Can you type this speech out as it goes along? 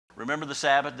remember the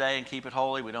Sabbath day and keep it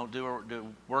holy. We don't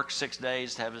do work 6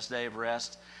 days to have this day of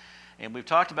rest. And we've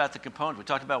talked about the components. We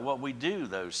talked about what we do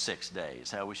those 6 days,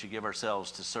 how we should give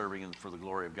ourselves to serving for the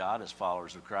glory of God as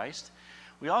followers of Christ.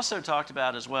 We also talked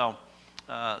about as well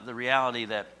the reality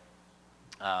that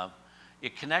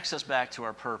it connects us back to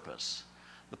our purpose,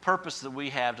 the purpose that we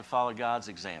have to follow God's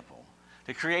example,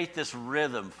 to create this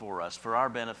rhythm for us, for our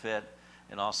benefit,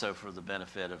 and also for the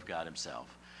benefit of God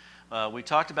himself. We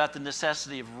talked about the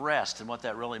necessity of rest and what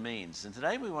that really means. And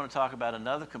today we want to talk about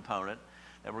another component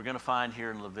that we're going to find here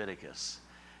in Leviticus.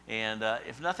 And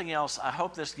if nothing else, I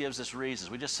hope this gives us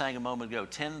reasons. We just sang a moment ago,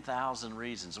 10,000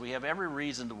 reasons. We have every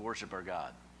reason to worship our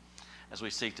God as we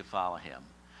seek to follow him.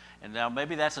 And now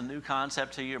maybe that's a new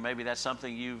concept to you, or maybe that's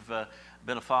something you've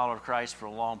been a follower of Christ for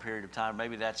a long period of time.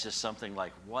 Maybe that's just something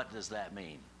like, what does that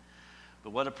mean?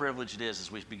 But what a privilege it is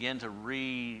as we begin to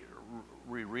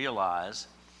realize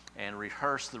and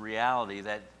rehearse the reality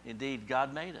that indeed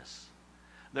God made us.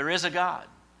 There is a God,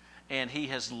 and he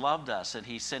has loved us, and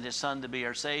he sent his son to be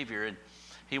our Savior, and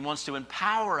he wants to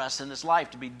empower us in this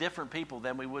life to be different people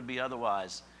than we would be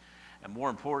otherwise. And more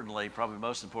importantly, probably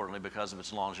most importantly because of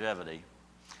its longevity,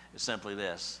 is simply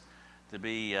this: to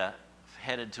be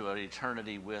headed to an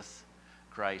eternity with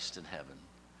Christ in heaven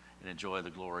and enjoy the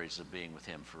glories of being with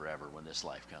him forever when this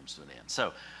life comes to an end.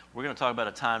 So we're going to talk about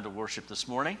a time to worship this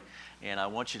morning, and I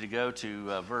want you to go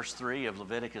to verse 3 of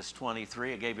Leviticus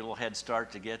 23. I gave you a little head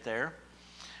start to get there,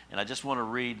 and I just want to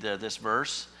read this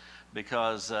verse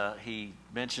because he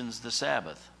mentions the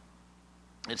Sabbath.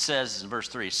 It says in verse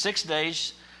 3, 6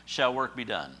 days shall work be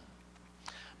done,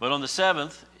 but on the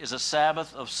seventh is a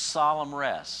Sabbath of solemn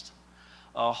rest,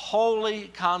 a holy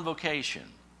convocation.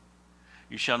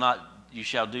 You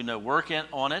shall do no work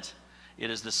on it. It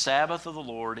is the Sabbath of the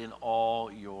Lord in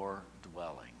all your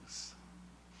dwellings.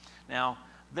 Now,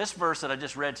 this verse that I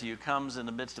just read to you comes in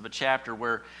the midst of a chapter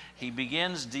where he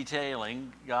begins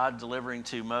detailing, God delivering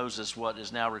to Moses what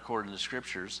is now recorded in the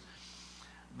Scriptures,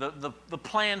 the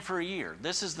plan for a year.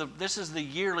 This is the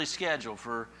yearly schedule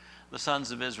for the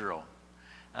sons of Israel.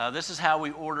 This is how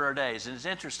we order our days. And it's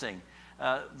interesting.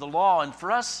 The law, and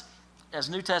for us as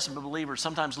New Testament believers,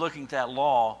 sometimes looking at that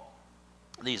law,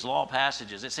 these law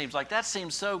passages, it seems like that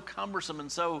seems so cumbersome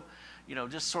and so,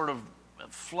 just sort of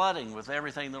flooding with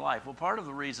everything in their life. Well, part of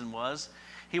the reason was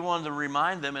he wanted to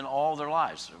remind them in all their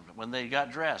lives, when they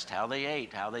got dressed, how they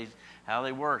ate, how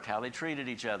they worked, how they treated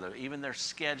each other, even their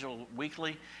schedule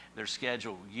weekly, their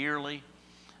schedule yearly.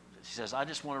 He says, I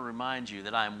just want to remind you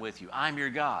that I'm with you. I'm your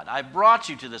God. I brought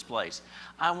you to this place.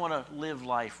 I want to live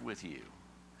life with you.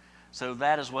 So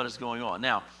that is what is going on.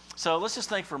 Now, so let's just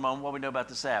think for a moment what we know about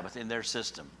the Sabbath in their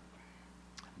system.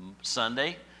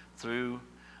 Sunday through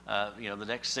the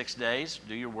next 6 days,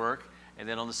 do your work. And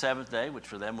then on the seventh day, which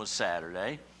for them was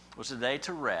Saturday, was the day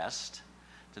to rest,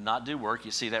 to not do work.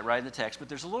 You see that right in the text. But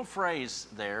there's a little phrase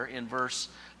there in verse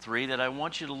 3 that I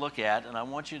want you to look at, and I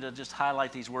want you to just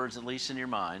highlight these words at least in your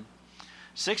mind.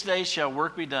 6 days shall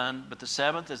work be done, but the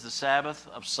seventh is the Sabbath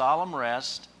of solemn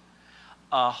rest,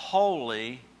 a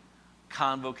holy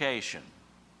convocation.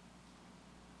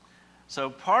 So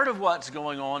part of what's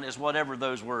going on is whatever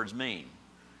those words mean.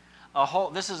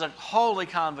 This is a holy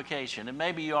convocation, and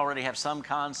maybe you already have some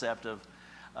concept of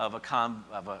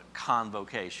a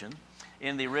convocation.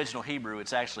 In the original Hebrew,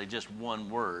 it's actually just one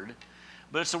word,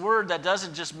 but it's a word that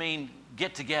doesn't just mean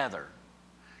get together,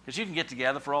 because you can get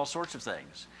together for all sorts of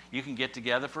things. You can get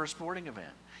together for a sporting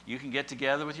event. You can get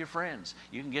together with your friends.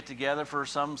 You can get together for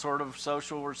some sort of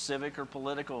social or civic or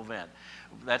political event.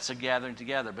 That's a gathering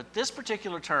together. But this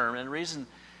particular term, and the reason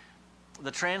the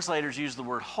translators use the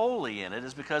word holy in it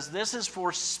is because this is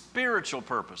for spiritual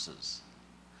purposes.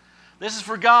 This is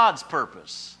for God's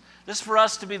purpose. This is for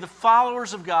us to be the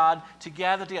followers of God, to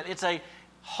gather together. It's a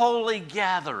holy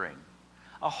gathering,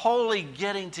 a holy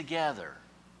getting together.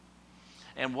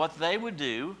 And what they would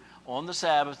do on the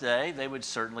Sabbath day, they would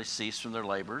certainly cease from their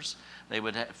labors. They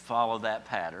would follow that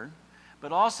pattern.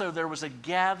 But also there was a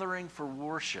gathering for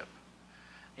worship.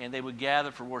 And they would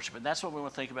gather for worship. And that's what we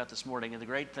want to think about this morning. And the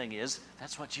great thing is,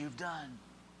 that's what you've done.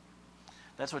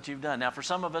 That's what you've done. Now, for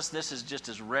some of us, this is just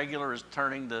as regular as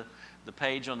turning the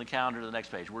page on the calendar to the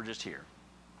next page. We're just here.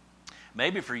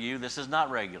 Maybe for you, this is not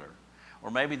regular.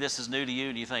 Or maybe this is new to you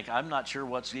and you think, I'm not sure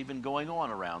what's even going on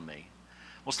around me.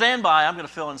 Well, stand by. I'm going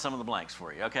to fill in some of the blanks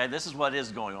for you, okay? This is what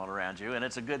is going on around you, and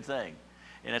it's a good thing.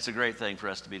 And it's a great thing for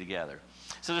us to be together.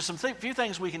 So there's few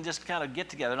things we can just kind of get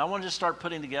together. And I want to just start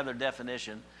putting together a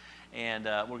definition, and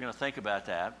we're going to think about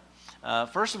that.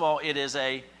 First of all, it is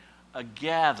a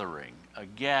gathering,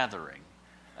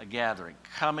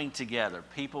 coming together,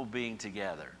 people being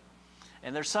together.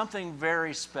 And there's something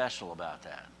very special about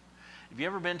that. Have you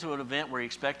ever been to an event where you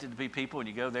expected to be people and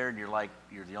you go there and you're like,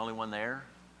 you're the only one there?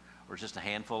 Or just a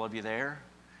handful of you there?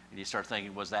 And you start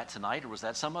thinking, was that tonight or was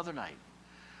that some other night?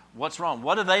 What's wrong?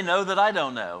 What do they know that I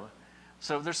don't know?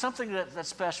 So there's something that's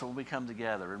special when we come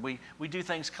together, and we do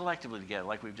things collectively together,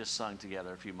 like we've just sung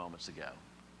together a few moments ago.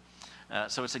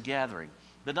 So it's a gathering.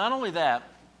 But not only that,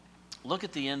 look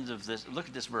at the end of this. Look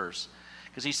at this verse,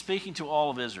 because he's speaking to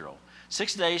all of Israel.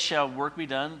 6 days shall work be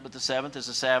done, but the seventh is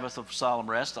a Sabbath of solemn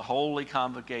rest, a holy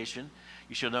convocation.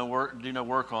 You shall do no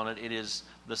work on it. It is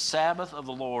the Sabbath of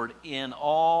the Lord in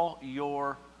all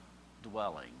your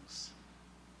dwellings.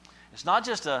 It's not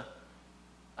just a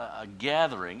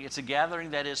gathering. It's a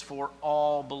gathering that is for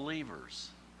all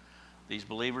believers. These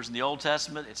believers in the Old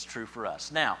Testament, it's true for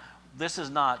us. Now, this is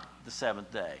not the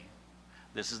seventh day.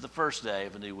 This is the first day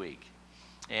of a new week.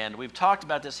 And we've talked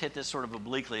about this, hit this sort of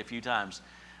obliquely a few times.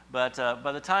 But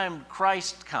by the time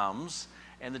Christ comes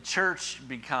and the church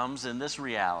becomes in this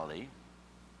reality,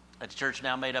 a church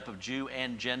now made up of Jew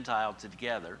and Gentile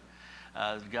together,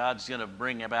 God's going to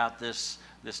bring about this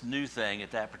new thing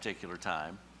at that particular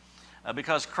time.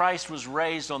 Because Christ was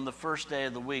raised on the first day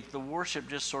of the week, the worship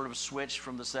just sort of switched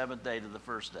from the seventh day to the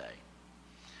first day.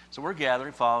 So we're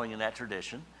gathering, following in that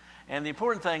tradition. And the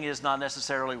important thing is not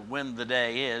necessarily when the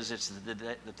day is, it's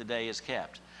that the day is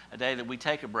kept. A day that we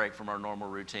take a break from our normal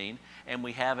routine, and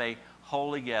we have a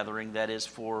holy gathering that is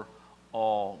for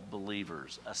all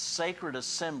believers. A sacred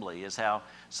assembly is how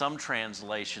some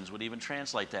translations would even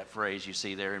translate that phrase you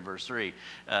see there in verse 3.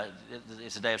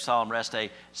 It's a day of solemn rest, a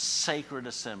sacred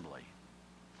assembly.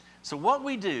 So what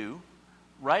we do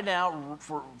right now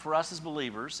for us as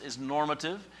believers is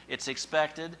normative, it's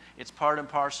expected, it's part and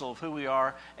parcel of who we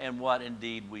are and what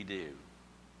indeed we do.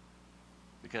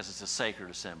 Because it's a sacred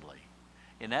assembly.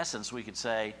 In essence, we could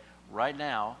say, right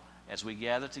now, as we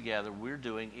gather together, we're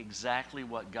doing exactly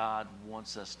what God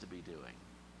wants us to be doing.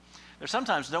 There's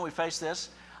sometimes, don't we face this?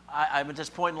 I'm at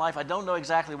this point in life, I don't know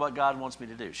exactly what God wants me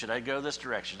to do. Should I go this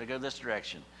direction? Should I go this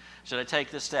direction? Should I take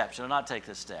this step? Should I not take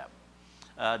this step?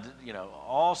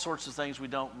 All sorts of things we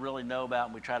don't really know about,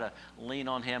 and we try to lean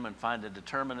on Him and find a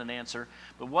determinate answer.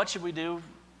 But what should we do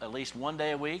at least one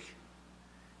day a week?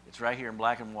 It's right here in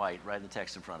black and white, right in the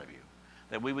text in front of you.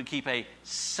 That we would keep a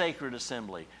sacred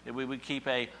assembly, that we would keep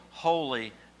a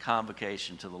holy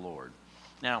convocation to the Lord.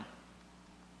 Now,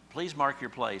 please mark your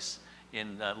place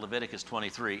in Leviticus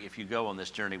 23 if you go on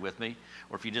this journey with me,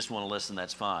 or if you just want to listen,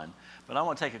 that's fine. But I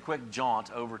want to take a quick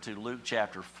jaunt over to Luke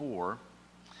chapter 4.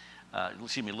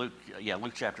 Luke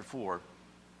chapter 4,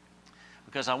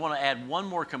 because I want to add one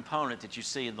more component that you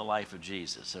see in the life of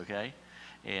Jesus, okay?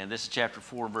 And this is chapter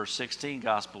 4, verse 16,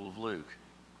 Gospel of Luke.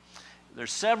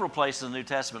 There's several places in the New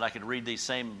Testament I could read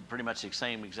pretty much the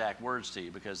same exact words to you,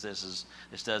 because this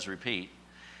does repeat.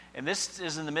 And this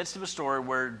is in the midst of a story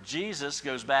where Jesus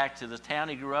goes back to the town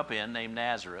he grew up in, named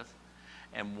Nazareth.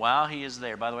 And while he is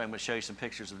there, by the way, I'm going to show you some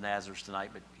pictures of Nazareth tonight,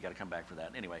 but you got to come back for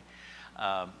that. Anyway,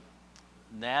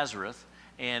 Nazareth,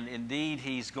 and indeed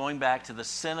he's going back to the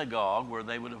synagogue where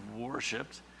they would have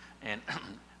worshipped. And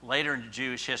later in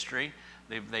Jewish history,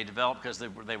 they developed, because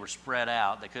they were spread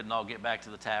out. They couldn't all get back to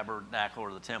the tabernacle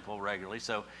or the temple regularly.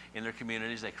 So in their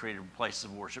communities, they created places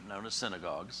of worship known as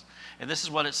synagogues. And this is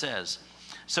what it says.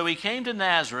 So he came to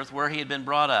Nazareth, where he had been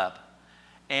brought up,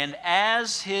 and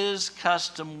as his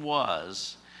custom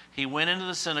was, he went into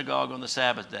the synagogue on the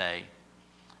Sabbath day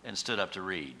and stood up to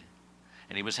read.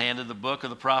 And he was handed the book of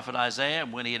the prophet Isaiah,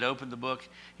 and when he had opened the book,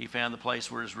 he found the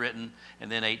place where it is written, and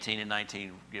then 18 and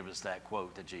 19 give us that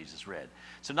quote that Jesus read.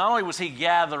 So not only was he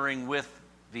gathering with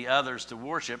the others to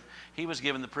worship, he was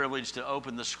given the privilege to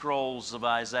open the scrolls of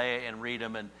Isaiah and read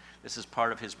them, and this is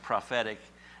part of his prophetic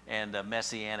and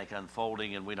messianic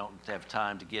unfolding, and we don't have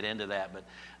time to get into that, but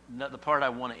the part I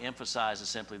want to emphasize is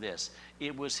simply this.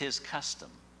 It was his custom.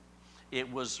 It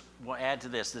was, we'll add to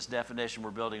this definition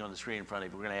we're building on the screen in front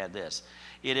of you. We're going to add this.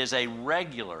 It is a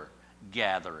regular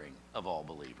gathering of all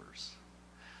believers.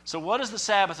 So what is the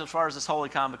Sabbath as far as this holy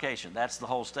convocation? That's the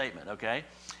whole statement, okay?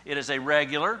 It is a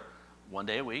regular, one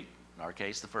day a week, in our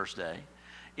case, the first day.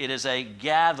 It is a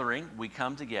gathering. We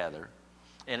come together,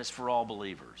 and it's for all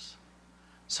believers.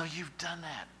 So you've done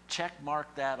that. Check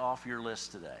mark that off your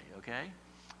list today, okay?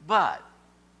 But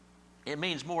it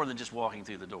means more than just walking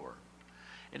through the door.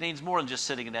 It needs more than just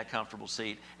sitting in that comfortable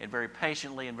seat and very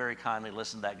patiently and very kindly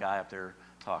listen to that guy up there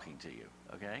talking to you,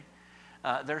 okay?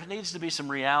 There needs to be some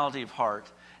reality of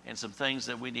heart and some things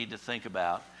that we need to think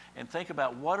about, and think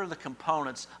about what are the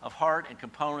components of heart and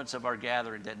components of our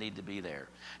gathering that need to be there.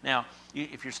 Now,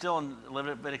 if you're still in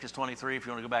Leviticus 23, if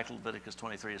you want to go back to Leviticus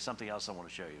 23, there's something else I want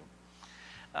to show you.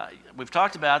 We've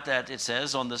talked about that. It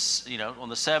says on the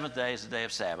seventh day is the day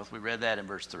of Sabbath. We read that in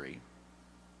verse 3.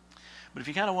 But if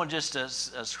you kind of want just to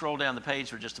scroll down the page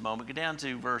for just a moment, go down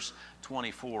to verse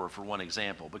 24 for one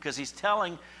example, because he's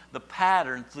telling the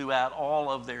pattern throughout all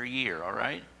of their year, all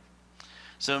right?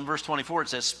 So in verse 24 it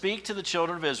says, "Speak to the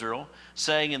children of Israel,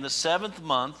 saying, in the 7th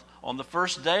month, on the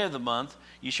 1st day of the month,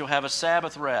 you shall have a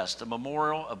Sabbath rest, a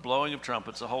memorial, a blowing of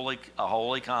trumpets, a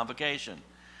holy convocation."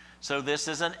 So this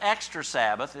is an extra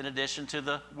Sabbath in addition to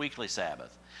the weekly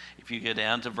Sabbath. If you get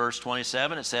down to verse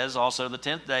 27, it says, "Also the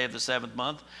 10th day of the 7th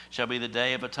month shall be the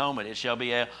day of atonement. It shall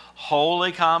be a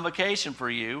holy convocation for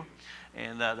you."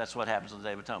 And that's what happens on the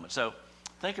Day of Atonement. So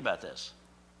think about this.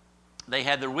 They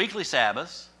had their weekly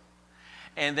Sabbaths,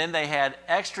 and then they had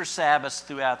extra Sabbaths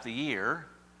throughout the year.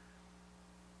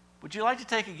 Would you like to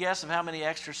take a guess of how many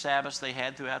extra Sabbaths they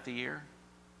had throughout the year?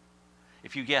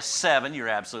 If you guess 7, you're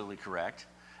absolutely correct,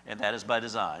 and that is by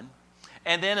design.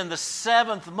 And then in the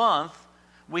 7th month,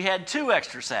 we had 2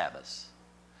 extra Sabbaths.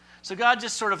 So God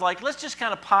just sort of like, let's just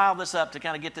kind of pile this up to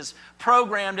kind of get this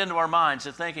programmed into our minds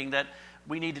to thinking that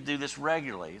we need to do this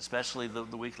regularly, especially the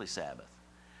weekly Sabbath.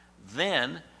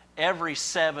 Then every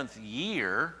 7th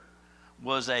year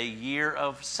was a year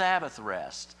of Sabbath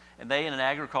rest. And they, in an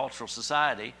agricultural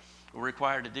society, were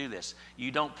required to do this.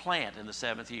 You don't plant in the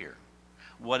 7th year.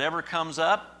 Whatever comes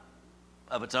up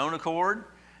of its own accord,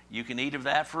 you can eat of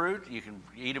that fruit. You can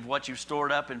eat of what you've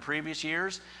stored up in previous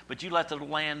years, but you let the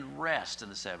land rest in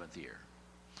the 7th year.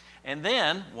 And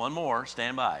then, one more,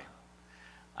 stand by.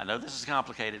 I know this is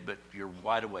complicated, but you're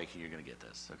wide awake and you're going to get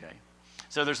this, okay?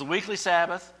 So there's the weekly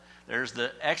Sabbath. There's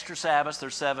the extra Sabbaths.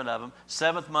 There's 7 of them.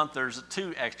 7th month, there's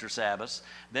 2 extra Sabbaths.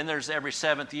 Then there's every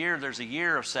 7th year, there's a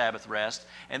year of Sabbath rest.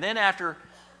 And then after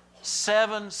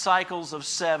 7 cycles of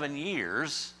 7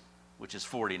 years, which is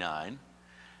 49,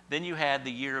 then you had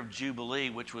the year of Jubilee,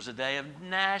 which was a day of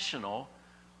national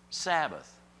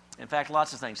Sabbath. In fact,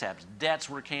 lots of things happened. Debts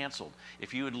were canceled.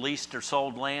 If you had leased or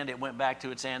sold land, it went back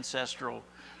to its ancestral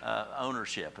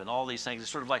ownership, and all these things. It's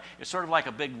sort of like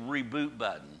a big reboot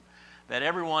button that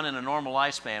everyone in a normal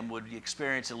lifespan would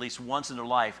experience at least once in their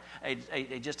life,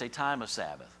 just a time of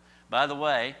Sabbath. By the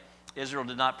way, Israel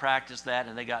did not practice that,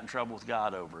 and they got in trouble with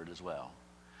God over it as well.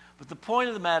 But the point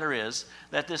of the matter is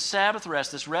that this Sabbath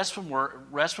rest, this rest from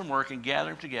work and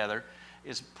gathering together,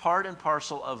 is part and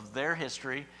parcel of their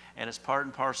history, and it's part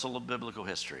and parcel of biblical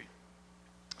history.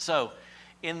 So,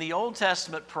 in the Old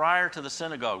Testament, prior to the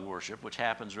synagogue worship, which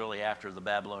happens really after the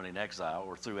Babylonian exile,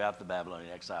 or throughout the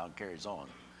Babylonian exile and carries on,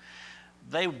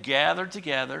 they gathered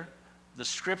together, the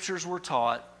scriptures were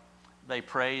taught, they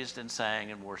praised and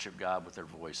sang and worshiped God with their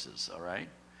voices, all right?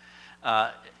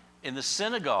 In the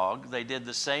synagogue, they did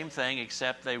the same thing,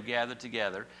 except they gathered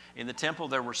together. In the temple,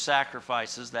 there were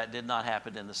sacrifices. That did not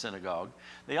happen in the synagogue.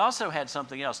 They also had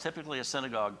something else, typically a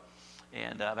synagogue,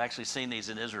 and I've actually seen these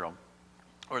in Israel,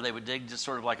 where they would dig just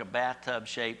sort of like a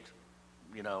bathtub-shaped,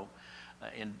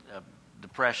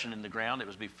 depression in the ground. It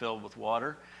would be filled with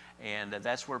water, and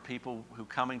that's where people who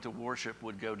coming to worship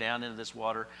would go down into this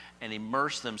water and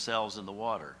immerse themselves in the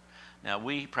water. Now,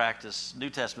 we practice New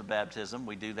Testament baptism.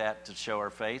 We do that to show our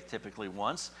faith, typically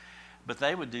once. But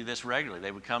they would do this regularly.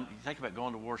 They would come, you think about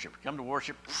going to worship. You come to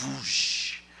worship,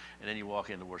 whoosh, and then you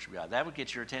walk in to worship God. That would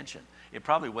get your attention. It'd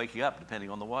probably wake you up, depending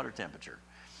on the water temperature.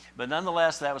 But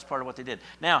nonetheless, that was part of what they did.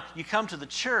 Now, you come to the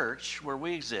church where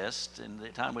we exist, in the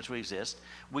time in which we exist.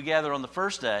 We gather on the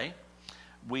first day.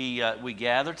 We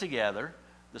gather together.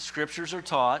 The scriptures are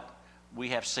taught. We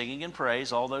have singing and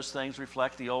praise. All those things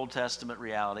reflect the Old Testament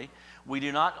reality. We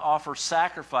do not offer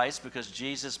sacrifice because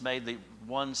Jesus made the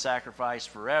one sacrifice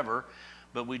forever,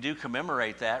 but we do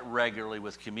commemorate that regularly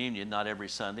with communion, not every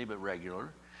Sunday, but regular.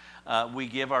 We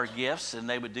give our gifts, and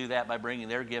they would do that by bringing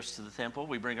their gifts to the temple.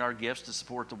 We bring our gifts to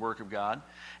support the work of God,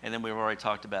 and then we've already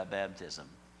talked about baptism.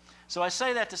 So I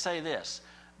say that to say this.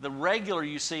 The regular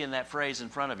you see in that phrase in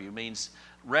front of you means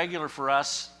regular for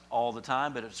us all the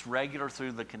time, but it's regular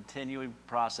through the continuing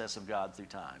process of God through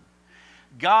time.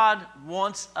 God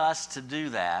wants us to do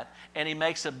that, and He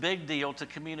makes a big deal to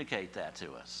communicate that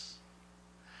to us.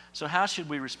 So how should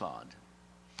we respond?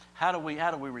 How do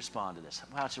we respond to this?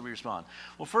 How should we respond?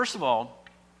 Well, first of all,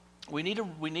 we need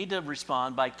to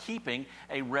respond by keeping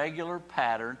a regular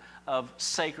pattern of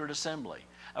sacred assembly,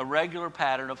 a regular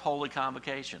pattern of holy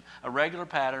convocation, a regular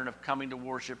pattern of coming to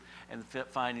worship and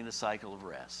finding the cycle of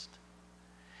rest.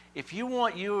 If you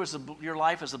want your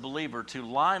life as a believer to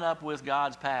line up with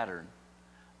God's pattern,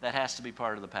 that has to be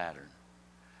part of the pattern.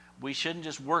 We shouldn't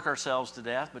just work ourselves to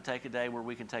death, but take a day where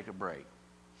we can take a break.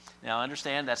 Now,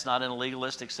 understand that's not in a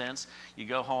legalistic sense. You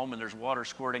go home and there's water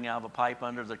squirting out of a pipe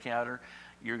under the counter.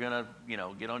 you're going to,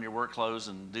 get on your work clothes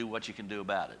and do what you can do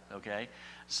about it, okay?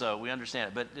 So we understand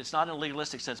it. But it's not in a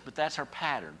legalistic sense, but that's our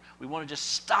pattern. We want to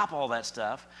just stop all that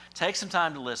stuff, take some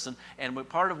time to listen, and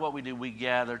part of what we do, we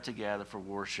gather together for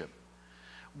worship.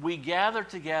 We gather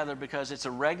together because it's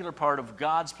a regular part of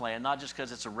God's plan, not just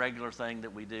because it's a regular thing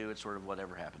that we do. It's sort of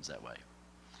whatever happens that way.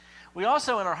 We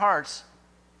also, in our hearts,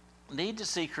 need to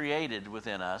see created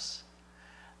within us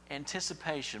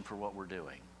anticipation for what we're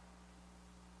doing.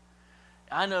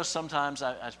 I know sometimes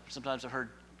I've heard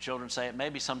children say it.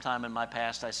 Maybe sometime in my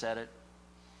past I said it.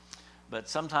 But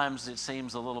sometimes it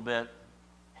seems a little bit,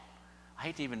 I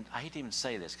hate to even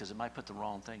say this because it might put the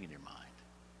wrong thing in your mind.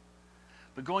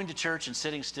 But going to church and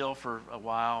sitting still for a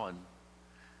while,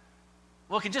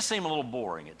 it can just seem a little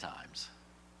boring at times.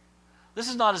 This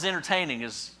is not as entertaining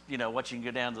as, what you can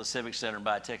go down to the Civic Center and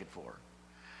buy a ticket for.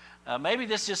 Maybe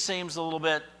this just seems a little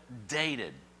bit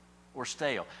dated or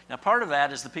stale. Now, part of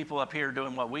that is the people up here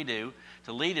doing what we do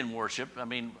to lead in worship. I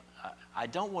mean, I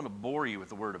don't want to bore you with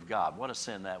the Word of God. What a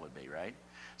sin that would be, right?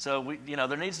 So,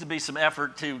 there needs to be some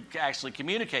effort to actually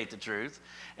communicate the truth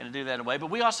and to do that in a way. But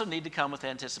we also need to come with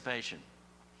anticipation.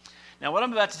 Now, what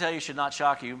I'm about to tell you should not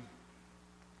shock you,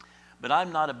 but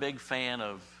I'm not a big fan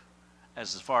of,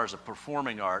 as far as a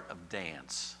performing art, of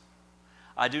dance.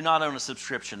 I do not own a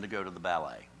subscription to go to the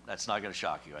ballet. That's not going to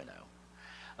shock you, I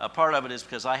know. Part of it is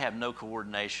because I have no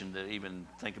coordination to even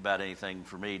think about anything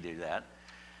for me to do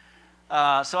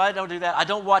that. So I don't do that. I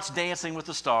don't watch Dancing with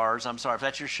the Stars. I'm sorry. If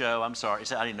that's your show, I'm sorry. I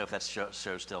didn't even know if that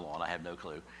show's still on. I have no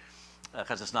clue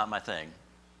because it's not my thing.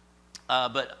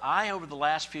 But over the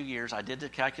last few years, I did the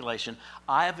calculation.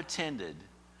 I have attended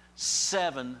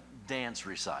 7 dance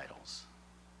recitals.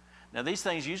 Now, these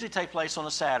things usually take place on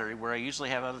a Saturday where I usually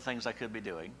have other things I could be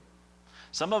doing.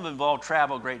 Some of them involve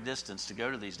travel great distance to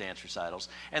go to these dance recitals,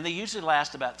 and they usually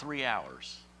last about 3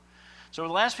 hours. So over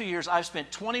the last few years, I've spent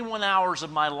 21 hours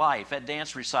of my life at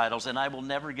dance recitals, and I will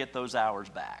never get those hours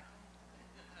back.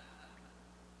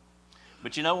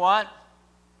 But you know what?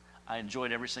 I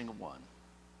enjoyed every single one.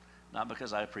 Not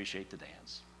because I appreciate the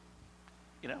dance.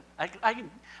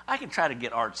 I can try to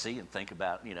get artsy and think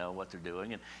about, what they're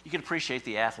doing. And you can appreciate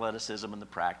the athleticism and the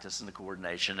practice and the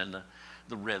coordination and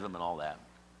the rhythm and all that.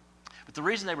 But the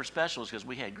reason they were special is because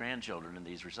we had grandchildren in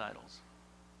these recitals.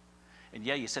 And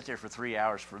you sit there for 3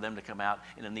 hours for them to come out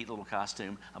in a neat little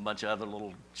costume, a bunch of other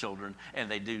little children, and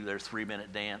they do their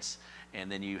 3-minute dance.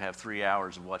 And then you have 3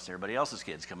 hours of watching everybody else's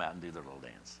kids come out and do their little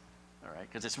dance. All right?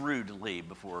 Because it's rude to leave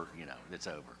before, it's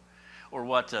over.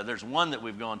 Or there's one that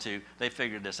we've gone to, they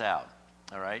figured this out,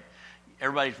 all right?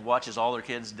 Everybody watches all their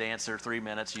kids dance their 3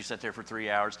 minutes. You sit there for 3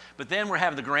 hours. But then we're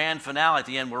having the grand finale at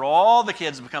the end where all the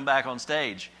kids come back on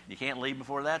stage. You can't leave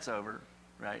before that's over,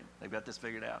 right? They've got this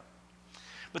figured out.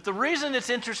 But the reason it's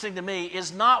interesting to me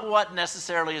is not what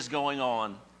necessarily is going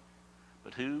on,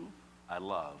 but who I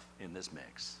love in this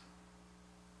mix.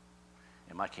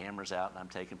 And my camera's out, and I'm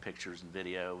taking pictures and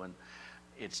video, and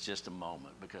it's just a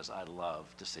moment because I love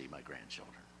to see my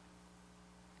grandchildren.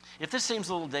 If this seems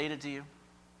a little dated to you,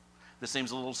 this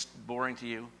seems a little boring to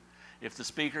you, if the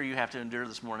speaker you have to endure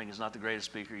this morning is not the greatest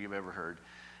speaker you've ever heard,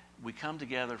 we come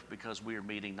together because we are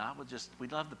meeting not with we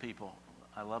love the people.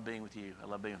 I love being with you. I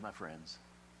love being with my friends.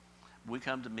 We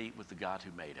come to meet with the God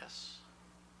who made us,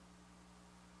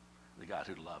 the God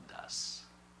who loved us,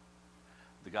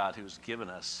 the God who's given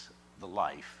us the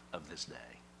life of this day.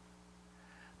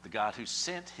 The God who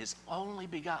sent his only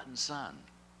begotten Son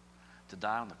to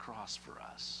die on the cross for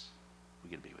us. We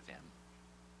get to be with him.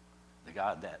 The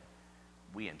God that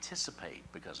we anticipate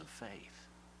because of faith,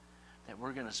 that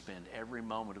we're going to spend every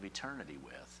moment of eternity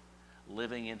with,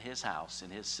 living in his house, in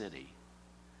his city,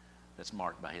 that's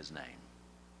marked by his name.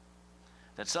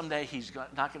 That someday he's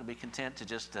not going to be content to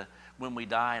just when we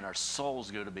die and our souls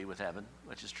go to be with heaven,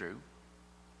 which is true.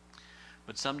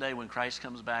 But someday when Christ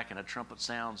comes back and a trumpet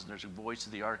sounds and there's a voice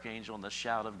of the archangel and the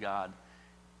shout of God,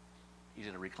 he's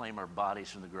going to reclaim our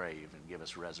bodies from the grave and give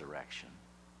us resurrection.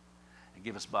 And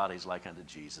give us bodies like unto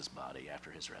Jesus' body after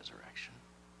his resurrection.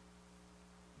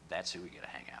 That's who we get to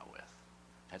hang out with.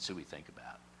 That's who we think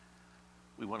about.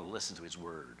 We want to listen to his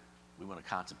word. We want to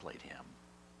contemplate him.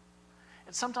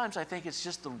 And sometimes I think it's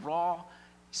just the raw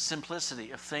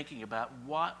simplicity of thinking about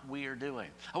what we are doing.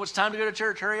 Oh, it's time to go to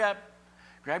church. Hurry up.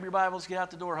 Grab your Bibles, get out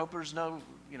the door. Hope there's no,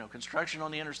 construction on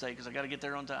the interstate because I got to get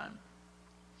there on time.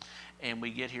 And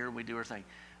we get here and we do our thing.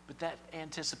 But that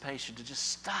anticipation to just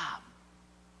stop.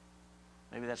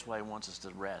 Maybe that's why he wants us to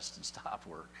rest and stop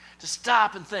work. To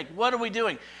stop and think, what are we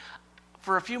doing?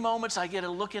 For a few moments, I get to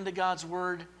look into God's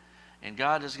word, and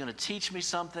God is going to teach me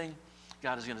something.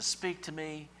 God is going to speak to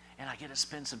me, and I get to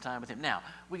spend some time with him. Now,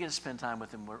 we get to spend time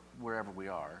with him wherever we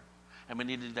are. And we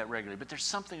need to do that regularly. But there's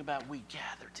something about we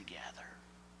gather together.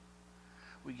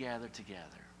 We gather together.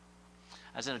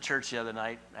 I was in a church the other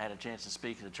night. I had a chance to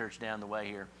speak at a church down the way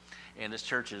here. And this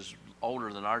church is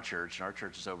older than our church, and our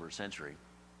church is over a century.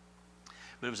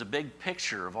 But it was a big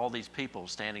picture of all these people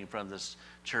standing in front of this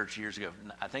church years ago.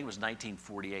 I think it was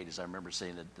 1948, as I remember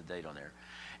seeing the date on there.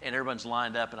 And everyone's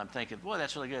lined up, and I'm thinking, boy,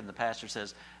 that's really good. And the pastor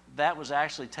says, that was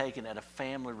actually taken at a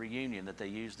family reunion that they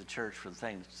used the church for the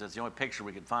thing. So it's the only picture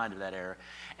we could find of that era.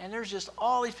 And there's just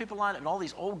all these people lined up, and all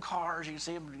these old cars. You can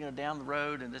see them, down the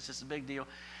road, and it's just a big deal.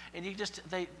 And it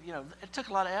took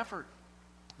a lot of effort.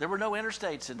 There were no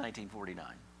interstates in 1949,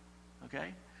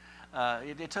 okay?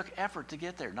 It took effort to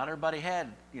get there. Not everybody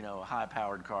had, a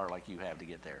high-powered car like you have to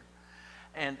get there.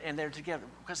 And they're together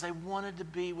because they wanted to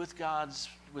be with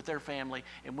their family,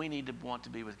 and we need to want to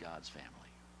be with God's family.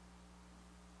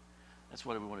 That's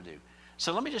what we want to do.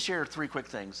 So let me just share 3 quick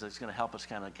things that's going to help us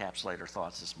kind of encapsulate our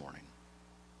thoughts this morning.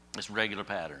 This regular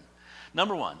pattern.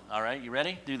 Number 1, all right, you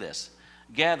ready? Do this.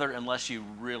 Gather unless you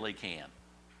really can.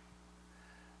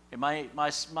 And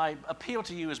my appeal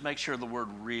to you is make sure the word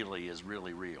really is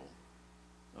really real.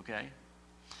 Okay?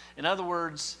 In other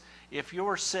words, if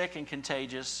you're sick and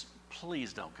contagious,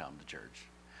 please don't come to church.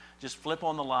 Just flip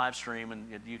on the live stream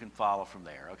and you can follow from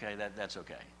there. Okay? That's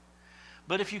okay.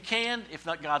 But if you can, if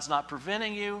not, God's not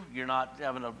preventing you, you're not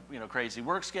having a crazy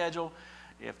work schedule,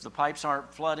 if the pipes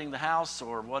aren't flooding the house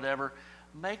or whatever,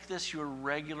 make this your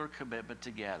regular commitment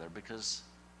to gather, because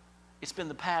it's been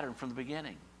the pattern from the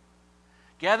beginning.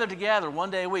 Gather together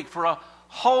one day a week for a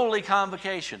holy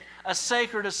convocation, a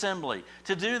sacred assembly,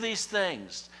 to do these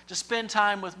things, to spend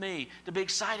time with me, to be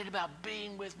excited about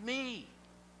being with me.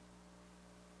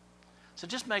 So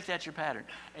just make that your pattern.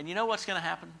 And you know what's going to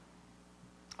happen?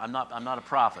 I'm not a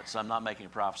prophet, so I'm not making a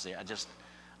prophecy.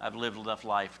 I've lived enough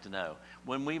life to know.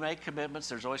 When we make commitments,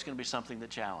 there's always going to be something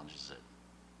that challenges it.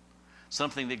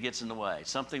 Something that gets in the way.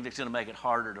 Something that's going to make it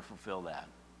harder to fulfill that.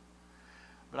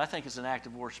 But I think it's an act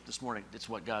of worship this morning. It's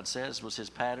what God says was his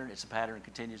pattern. It's a pattern that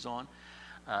continues on.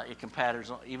 It can pattern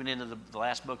even into the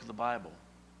last book of the Bible.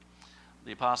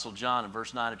 The Apostle John in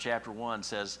verse 9 of chapter 1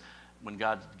 says, when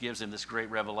God gives him this great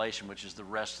revelation, which is the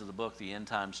rest of the book, the end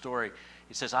time story,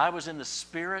 he says, I was in the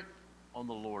Spirit on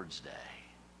the Lord's day,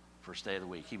 first day of the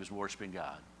week. He was worshiping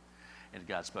God, and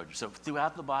God spoke to him. So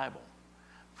throughout the Bible,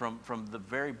 from the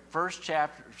very first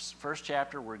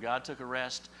chapter where God took a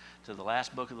rest to the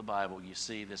last book of the Bible, you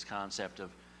see this concept of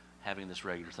having this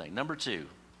regular thing. Number 2,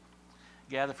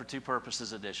 gather for 2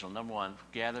 purposes additional. Number 1,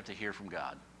 gather to hear from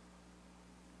God.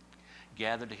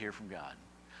 Gather to hear from God.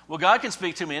 Well, God can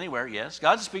speak to me anywhere, yes.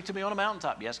 God can speak to me on a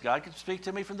mountaintop, yes. God can speak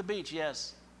to me from the beach,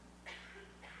 yes.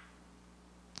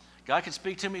 God can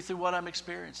speak to me through what I'm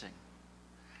experiencing.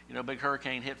 A big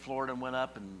hurricane hit Florida and went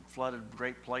up and flooded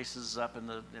great places up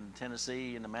in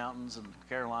Tennessee and the mountains and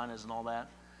Carolinas and all that.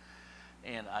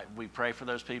 And we pray for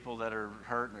those people that are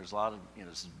hurt, and there's a lot of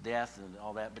death and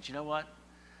all that. But you know what?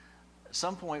 At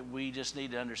some point, we just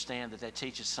need to understand that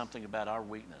teaches something about our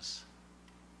weakness.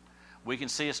 We can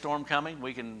see a storm coming.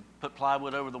 We can put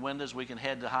plywood over the windows. We can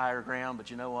head to higher ground. But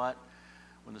you know what?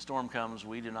 When the storm comes,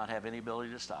 we do not have any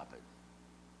ability to stop it.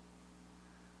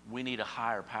 We need a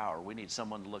higher power. We need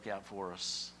someone to look out for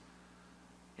us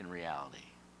in reality.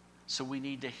 So we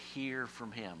need to hear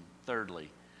from him. Thirdly,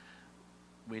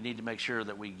 we need to make sure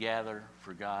that we gather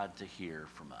for God to hear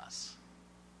from us.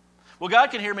 Well, God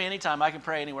can hear me anytime. I can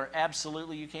pray anywhere.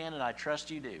 Absolutely you can, and I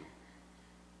trust you do.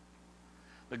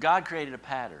 But God created a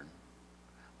pattern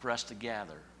for us to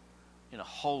gather in a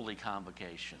holy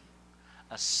convocation,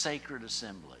 a sacred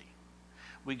assembly.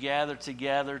 We gather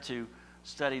together to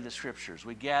study the Scriptures.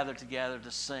 We gather together to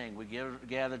sing. We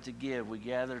gather to give. We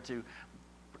gather to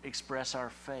express our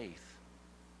faith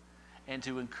and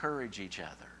to encourage each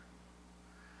other.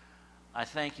 I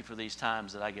thank you for these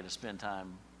times that I get to spend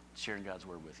time sharing God's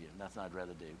Word with you. Nothing I'd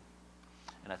rather do.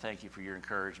 And I thank you for your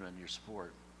encouragement and your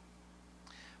support.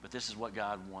 But this is what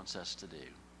God wants us to do.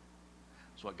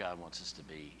 It's what God wants us to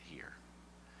be here.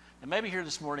 And maybe here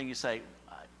this morning you say,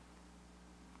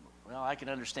 well, I can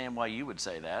understand why you would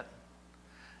say that.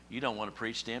 You don't want to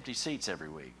preach to empty seats every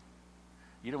week.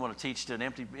 You don't want to teach to an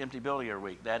empty building every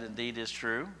week. That indeed is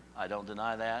true. I don't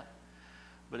deny that.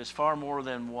 But it's far more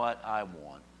than what I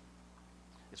want.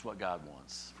 It's what God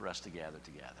wants for us to gather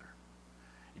together.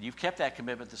 And you've kept that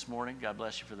commitment this morning. God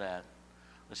bless you for that.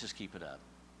 Let's just keep it up.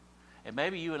 And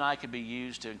maybe you and I could be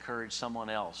used to encourage someone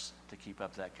else to keep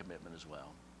up that commitment as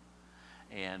well.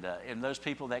 And those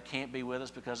people that can't be with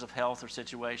us because of health or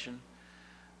situation,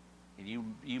 and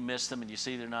you miss them and you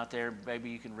see they're not there,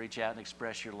 maybe you can reach out and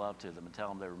express your love to them and tell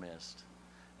them they were missed.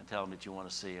 And tell them that you want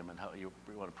to see them and you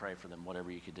want to pray for them,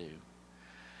 whatever you could do.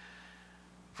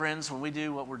 Friends, when we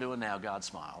do what we're doing now, God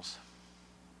smiles.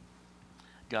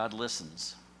 God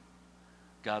listens.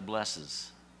 God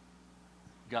blesses.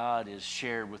 God is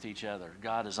shared with each other.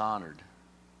 God is honored.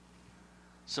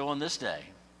 So on this day,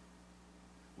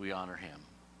 we honor him.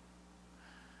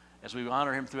 As we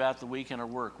honor him throughout the week in our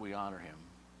work, we honor him.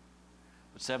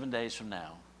 But 7 days from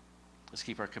now, let's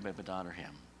keep our commitment to honor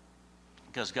him.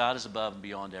 Because God is above and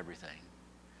beyond everything.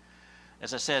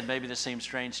 As I said, maybe this seems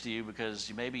strange to you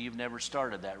because maybe you've never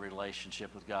started that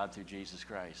relationship with God through Jesus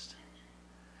Christ.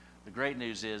 The great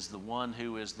news is the one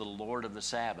who is the Lord of the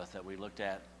Sabbath that we looked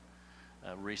at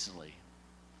recently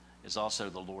is also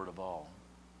the Lord of all.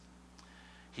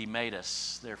 He made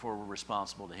us, therefore we're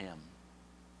responsible to him.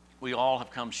 We all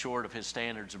have come short of his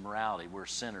standards of morality. We're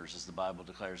sinners, as the Bible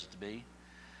declares it to be.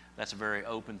 That's a very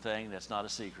open thing. That's not a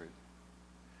secret.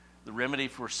 The remedy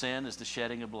for sin is the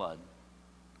shedding of blood.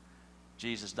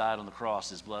 Jesus died on the cross.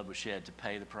 His blood was shed to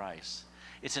pay the price.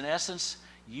 It's in essence,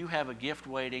 you have a gift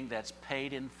waiting that's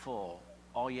paid in full.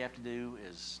 All you have to do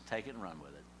is take it and run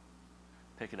with it.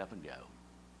 Pick it up and go.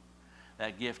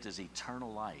 That gift is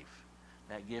eternal life.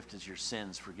 That gift is your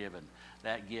sins forgiven.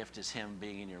 That gift is him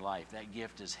being in your life. That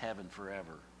gift is heaven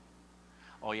forever.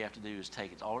 All you have to do is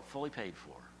take it, all fully paid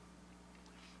for.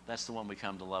 That's the one we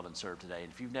come to love and serve today.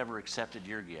 And if you've never accepted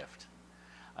your gift,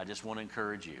 I just want to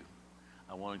encourage you.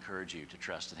 I want to encourage you to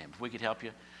trust in him. If we could help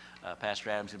you, Pastor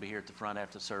Adam's going to be here at the front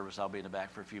after the service. I'll be in the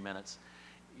back for a few minutes.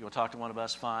 You want to talk to one of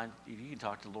us? Fine. You can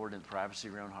talk to the Lord in the privacy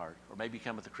of your own heart. Or maybe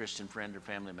come with a Christian friend or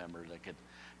family member that could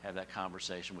have that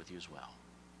conversation with you as well.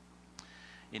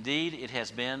 Indeed, it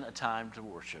has been a time to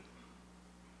worship.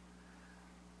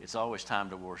 It's always time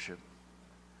to worship.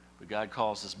 But God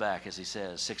calls us back, as he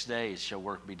says, 6 days shall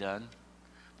work be done.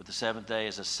 But the seventh day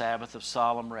is a Sabbath of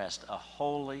solemn rest, a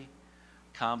holy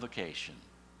convocation.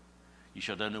 You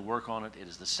shall do no work on it. It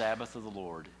is the Sabbath of the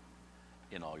Lord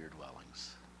in all your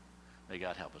dwellings. May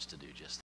God help us to do just that.